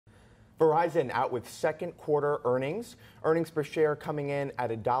Verizon out with second quarter earnings. Earnings per share coming in at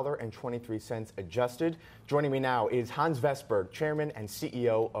 $1.23 adjusted. Joining me now is Hans Vestberg, Chairman and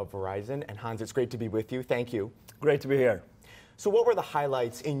CEO of Verizon. And Hans, it's great to be with you. Thank you. Great to be here. So what were the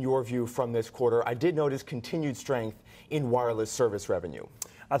highlights in your view from this quarter? I did notice continued strength in wireless service revenue.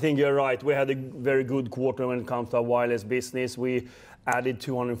 I think you're right. We had a very good quarter when it comes to our wireless business. We added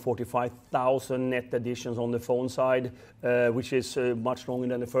 245,000 net additions on the phone side, which is much stronger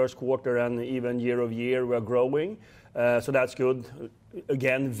than the first quarter, and even year over year we're growing. So that's good.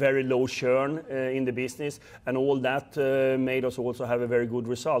 Again, very low churn in the business, and all that made us also have a very good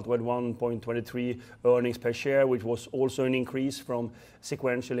result. We had 1.23 earnings per share, which was also an increase from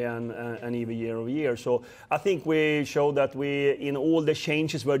sequentially and even year over year. So I think we showed that in all the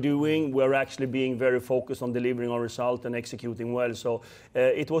changes we're doing, we're actually being very focused on delivering our result and executing well. So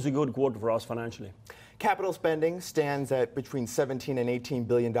it was a good quarter for us financially. Capital spending stands at between $17 and $18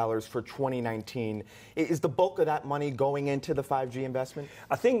 billion for 2019. Is the bulk of that money going into the 5G investment?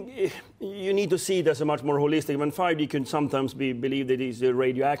 I think you need to see it as a much more holistic. When 5G can sometimes be believed that it is a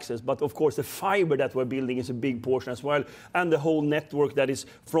radio access, but of course the fiber that we're building is a big portion as well, and the whole network that is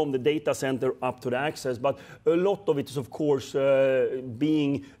from the data center up to the access. But a lot of it is of course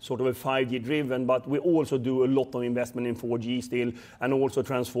being sort of a 5G driven, but we also do a lot of investment in 4G still, and also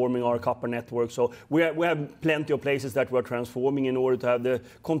transforming our copper network. So we have plenty of places that we're transforming in order to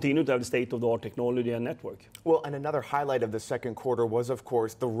continue to have the state-of-the-art technology and network. Well, and another highlight of the second quarter was, of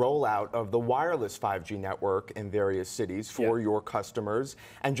course, the rollout of the wireless 5G network in various cities for your customers.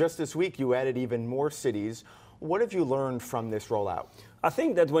 And just this week, you added even more cities. What have you learned from this rollout? I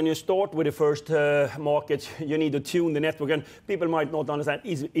think that when you start with the first market, you need to tune the network, and people might not understand.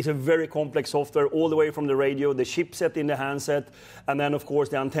 It's a very complex software, all the way from the radio, the chipset in the handset, and then of course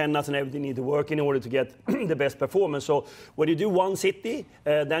the antennas and everything need to work in order to get the best performance. So when you do one city,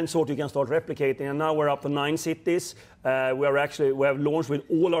 then sort of you can start replicating, and now we're up to 9 cities. We have launched with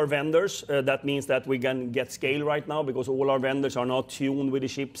all our vendors. That means that we can get scale right now because all our vendors are now tuned with the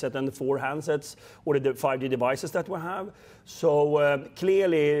chipset and the 4 handsets or the 5G devices that we have. So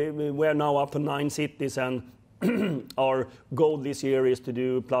clearly we're now up to 9 cities, and our goal this year is to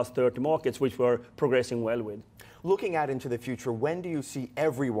do plus 30 markets, which we're progressing well with. Looking out into the future, when do you see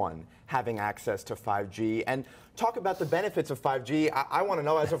everyone having access to 5G? And talk about the benefits of 5G. I want to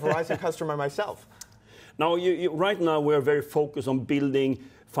know as a Verizon customer myself. Now, right now we're very focused on building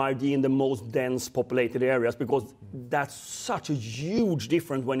 5G in the most dense populated areas, because that's such a huge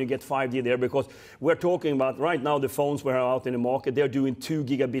difference when you get 5G there, because we're talking about right now the phones we have out in the market, they're doing 2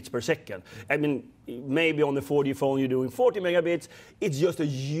 gigabits per second. I mean, maybe on the 4G phone you're doing 40 megabits. It's just a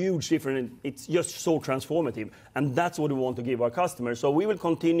huge difference. It's just so transformative, and that's what we want to give our customers. So we will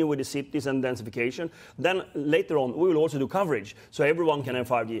continue with the cities and densification. Then later on we will also do coverage, so everyone can have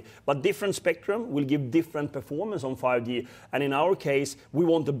 5G. But different spectrum will give different performance on 5G, and in our case we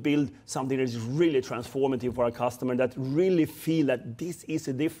want to build something that is really transformative for our customer, that really feel that this is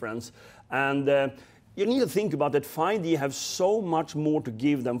a difference. And you need to think about that 5G have so much more to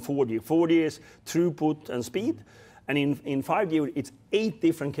give than 4G. 4G is throughput and speed, and in 5G it's 8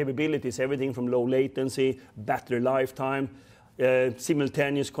 different capabilities, everything from low latency, battery lifetime,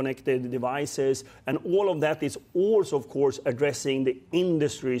 simultaneous connected devices, and all of that is also, of course, addressing the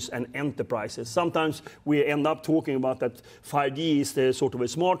industries and enterprises. Sometimes we end up talking about that 5G is the sort of a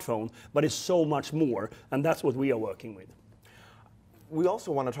smartphone, but it's so much more, and that's what we are working with. We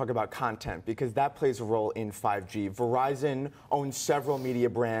also want to talk about content, because that plays a role in 5G. Verizon owns several media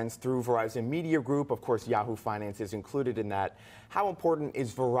brands through Verizon Media Group. Of course, Yahoo Finance is included in that. How important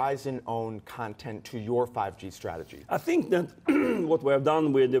is Verizon-owned content to your 5G strategy? I think that what we have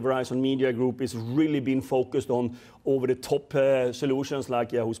done with the Verizon Media Group is really been focused on over-the-top solutions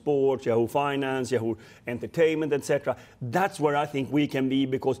like Yahoo Sports, Yahoo Finance, Yahoo Entertainment, etc. That's where I think we can be,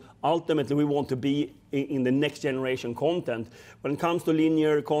 because ultimately we want to be in the next generation content. When it comes to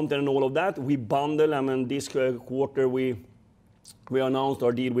linear content and all of that, we bundle. I mean, this quarter we announced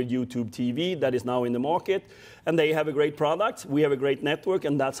our deal with YouTube TV that is now in the market, and they have a great product. We have a great network,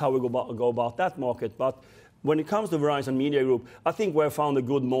 and that's how we go about that market. But when it comes to Verizon Media Group, I think we have found a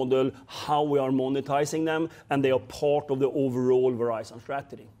good model how we are monetizing them, and they are part of the overall Verizon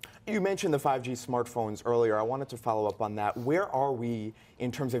strategy. You mentioned the 5G smartphones earlier. I wanted to follow up on that. Where are we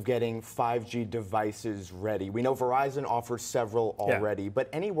in terms of getting 5G devices ready? We know Verizon offers several already, but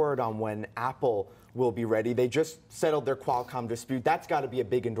any word on when Apple will be ready? They just settled their Qualcomm dispute. That's got to be a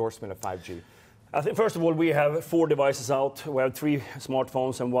big endorsement of 5G. I think, first of all, we have 4 devices out. We have 3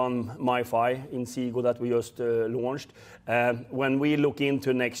 smartphones and 1 MiFi in Seago that we just launched. When we look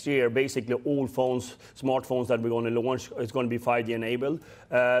into next year, basically all phones, smartphones that we're going to launch is going to be 5G enabled.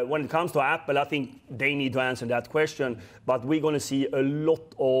 When it comes to Apple, I think they need to answer that question, but we're going to see a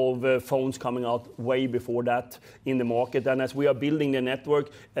lot of phones coming out way before that in the market. And as we are building the network,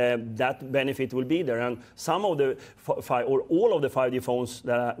 that benefit will be there. And some of the or all of the 5G phones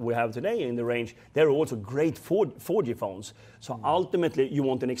that we have today in the range, they're also great 4G phones. So ultimately, you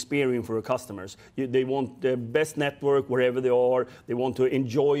want an experience for your customers. They want the best network wherever they are. They want to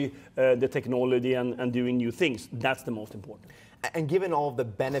enjoy the technology and doing new things. That's the most important. And given all of the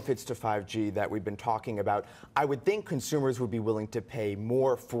benefits to 5G that we've been talking about, I would think consumers would be willing to pay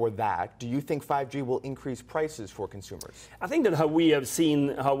more for that. Do you think 5G will increase prices for consumers? I think that how we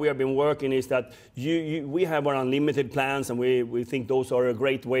have been working is that we have our unlimited plans, and we think those are a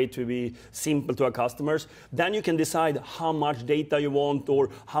great way to be simple to our customers. Then you can decide how much data you want or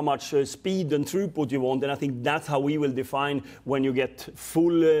how much speed and throughput you want, and I think that's how we will define when you get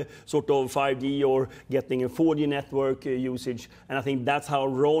full sort of 5G or getting a 4G network usage. And I think that's how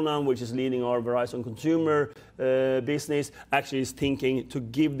Ronan, which is leading our Verizon consumer business, actually is thinking to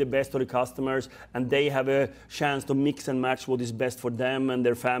give the best to the customers, and they have a chance to mix and match what is best for them and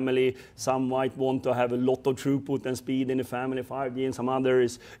their family. Some might want to have a lot of throughput and speed in the family, 5G, and some other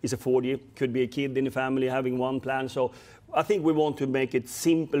is a 4G. Could be a kid in the family having one plan. So I think we want to make it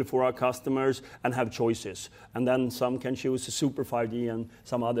simple for our customers and have choices. And then some can choose a super 5G and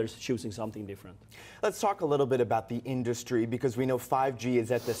some others choosing something different. Let's talk a little bit about the industry, because we know 5G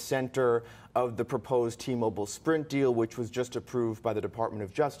is at the center of the proposed T-Mobile Sprint deal, which was just approved by the Department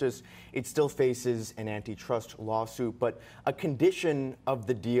of Justice. It still faces an antitrust lawsuit, but a condition of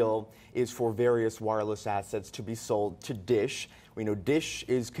the deal is for various wireless assets to be sold to Dish. We know Dish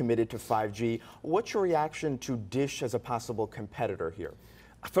is committed to 5G. What's your reaction to Dish as a possible competitor here?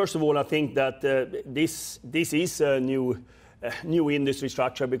 First of all, I think that this is a new industry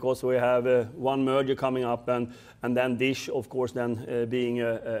structure, because we have one merger coming up, and then Dish, of course, then being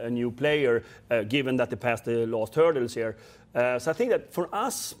a new player, given that they passed the last hurdles here. So I think that for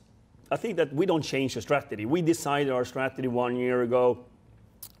us, I think that we don't change the strategy. We decided our strategy 1 year ago.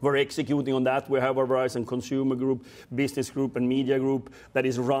 We're executing on that. We have our Verizon Consumer Group, Business Group, and Media Group that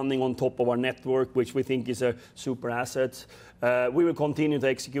is running on top of our network, which we think is a super asset. We will continue to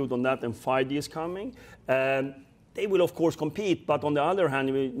execute on that, and 5G is coming. They will, of course, compete, but on the other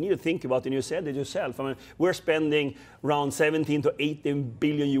hand, we need to think about it, and you said it yourself. I mean, we're spending around 17 to 18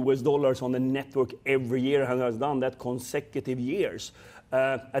 billion US dollars on the network every year, and has done that consecutive years.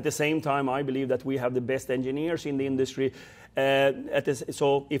 At the same time, I believe that we have the best engineers in the industry.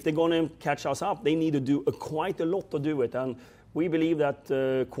 So if they're going to catch us up, they need to do quite a lot to do it. And we believe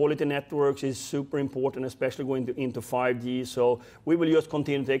that quality networks is super important, especially going into 5G. So we will just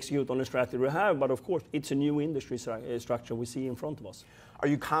continue to execute on the strategy we have. But of course, it's a new industry structure we see in front of us. Are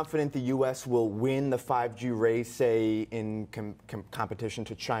you confident the U.S. will win the 5G race, say, in competition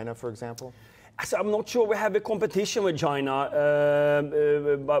to China, for example? So I'm not sure we have a competition with China,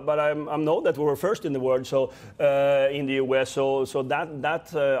 but I know that we were first in the world, so in the US. So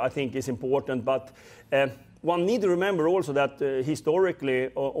that I think is important. But one need to remember also that historically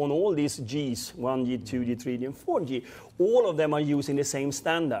on all these Gs, 1G, 2G, 3G, and 4G, all of them are using the same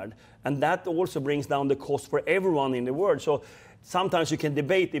standard, and that also brings down the cost for everyone in the world. So sometimes you can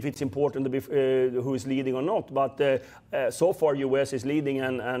debate if it's important to be who is leading or not, but so far US is leading,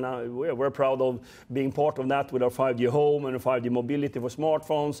 and we're proud of being part of that with our 5G home and 5G mobility for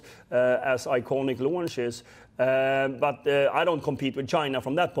smartphones as iconic launches. But I don't compete with China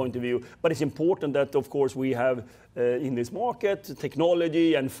from that point of view. But it's important that, of course, we have in this market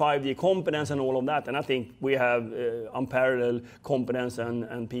technology and 5G competence and all of that. And I think we have unparalleled competence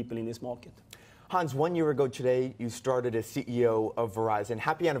and people in this market. Hans, 1 year ago today, you started as CEO of Verizon.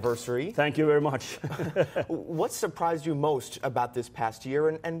 Happy anniversary. Thank you very much. What surprised you most about this past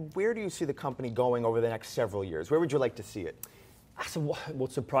year, and where do you see the company going over the next several years? Where would you like to see it? So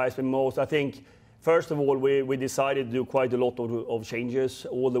what surprised me most, I think, first of all, we decided to do quite a lot of changes,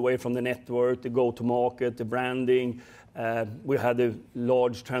 all the way from the network, the go-to-market, the branding. We had a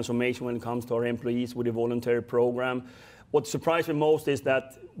large transformation when it comes to our employees with the voluntary program. What surprised me most is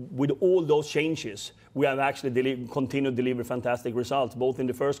that with all those changes, we have actually continued to deliver fantastic results, both in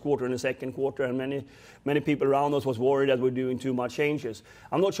the first quarter and the second quarter, and many people around us was worried that we're doing too much changes.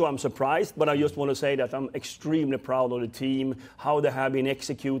 I'm not sure I'm surprised, but I just want to say that I'm extremely proud of the team, how they have been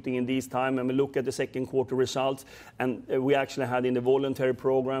executing in this time. And we look at the second quarter results, and we actually had in the voluntary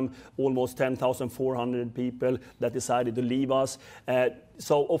program almost 10,400 people that decided to leave us.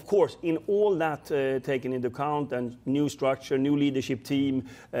 So, of course, in all that taken into account, and new structure, new leadership team,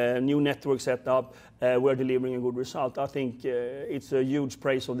 new network setup, we're delivering a good result. I think it's a huge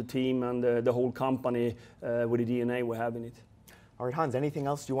praise of the team and the whole company with the DNA we have in it. All right, Hans, anything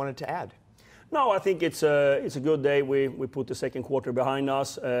else you wanted to add? No, I think it's a good day. We put the second quarter behind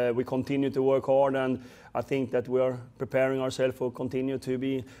us. We continue to work hard, and I think that we are preparing ourselves for continue to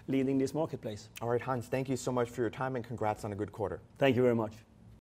be leading this marketplace. All right, Hans, thank you so much for your time, and congrats on a good quarter. Thank you very much.